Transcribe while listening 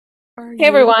Are Hey you,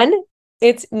 everyone,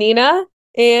 it's Nina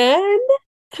and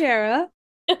Kara?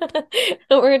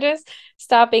 we're just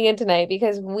stopping in tonight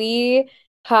because we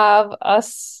have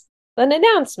us an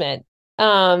announcement.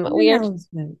 An We are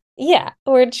announcement.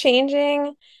 we're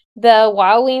changing the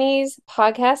Wow Weenies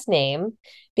podcast name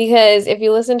because if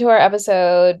you listen to our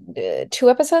episode 2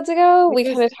 episodes ago, I think we it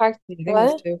kind was, of talked I think it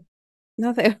was what? two.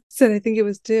 Nothing. I said I think it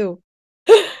was two.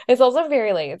 It's also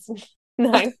very late. It's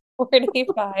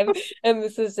 9:45 and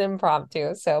this is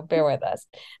impromptu, so bear with us.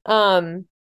 Um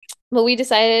But we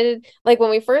decided, like, when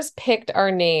we first picked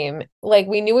our name, like,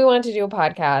 we knew we wanted to do a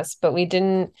podcast, but we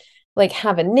didn't, like,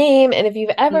 have a name. And if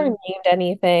you've ever Mm. named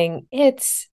anything,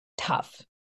 it's tough.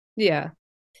 Yeah.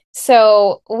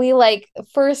 So we, like,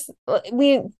 first,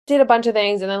 we did a bunch of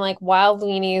things, and then, like, Wild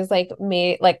Weenies,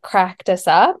 like, cracked us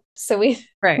up. So we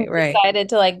Right, right. decided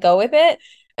to, like, go with it.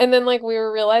 And then, like, we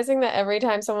were realizing that every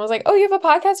time someone was like, oh, you have a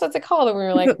podcast? What's it called? And we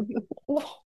were like, why?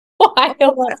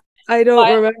 Oh, I don't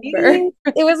Wild remember. Weenies.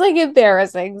 It was like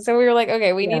embarrassing. So we were like,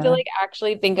 okay, we need to Yeah. like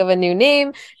actually think of a new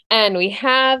name. And we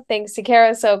have, thanks to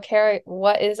Kara. So, Kara,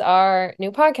 what is our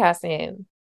new podcast name?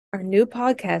 Our new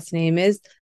podcast name is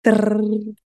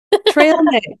Trail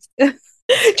Mix.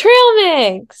 Trail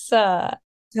Mix.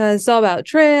 It's all about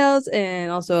trails and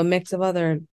also a mix of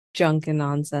other junk and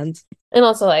nonsense. And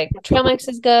also like Trail Mix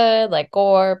is good, like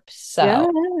Gorp. Yeah,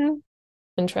 So, yeah.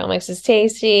 and Trail Mix is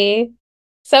tasty.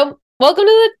 So, welcome to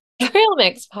the Yeah. Trail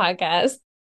Mix podcast.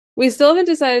 We still haven't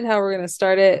decided how we're gonna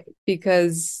start it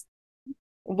because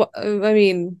I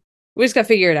mean, we just gotta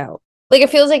figure it out. Like it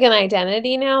feels like an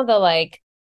identity now, the like,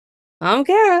 I'm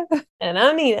Kara. and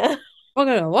I'm Nina. I'm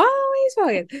gonna wow, he's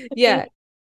talking. Yeah,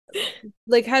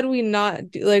 like how do we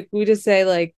not do like we just say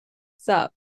like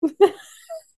sup?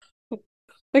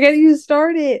 Like how do you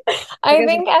start it? I I guess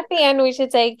think at the end we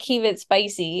should say keep it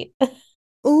spicy.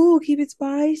 oh keep it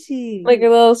spicy. Like a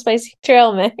little spicy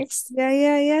trail mix. Yeah,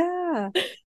 yeah, yeah.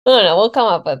 I don't know. We'll come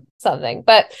up with something.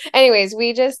 But anyways,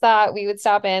 we just thought we would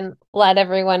stop in, let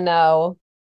everyone know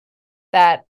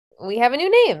that we have a new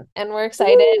name and we're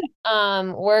excited.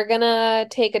 Woo! We're gonna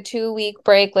take a 2 week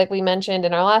break, like we mentioned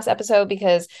in our last episode,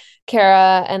 because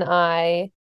Kara and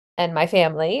I and my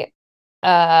family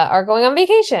are going on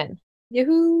vacation.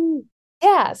 Yahoo!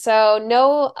 Yeah, so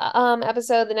no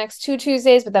episode the next 2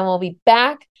 Tuesdays, but then we'll be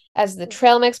back as the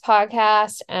Trail Mix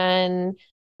podcast and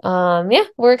yeah,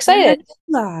 we're Coming at excited. you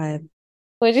live.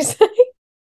 What'd you say?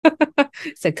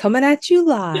 Said coming at you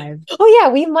live. Oh yeah,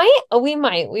 we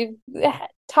might. We've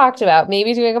talked about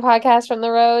maybe doing a podcast from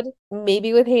the road,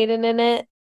 maybe with Hayden in it.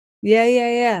 Yeah, yeah,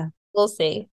 yeah. We'll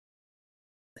see.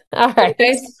 All right.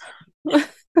 Okay.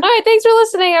 All right, thanks for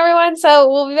listening, everyone. So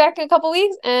we'll be back in a couple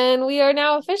weeks, and we are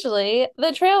now officially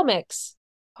the Trail Mix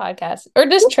podcast. Or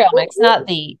just Trail Mix, not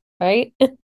the, right?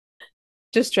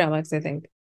 Just trail mix, I think.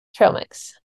 Trail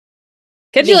Mix.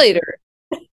 Catch you The later.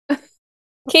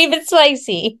 keep it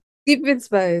spicy. Keep it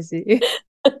spicy.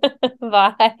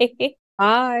 Bye.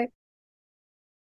 Bye.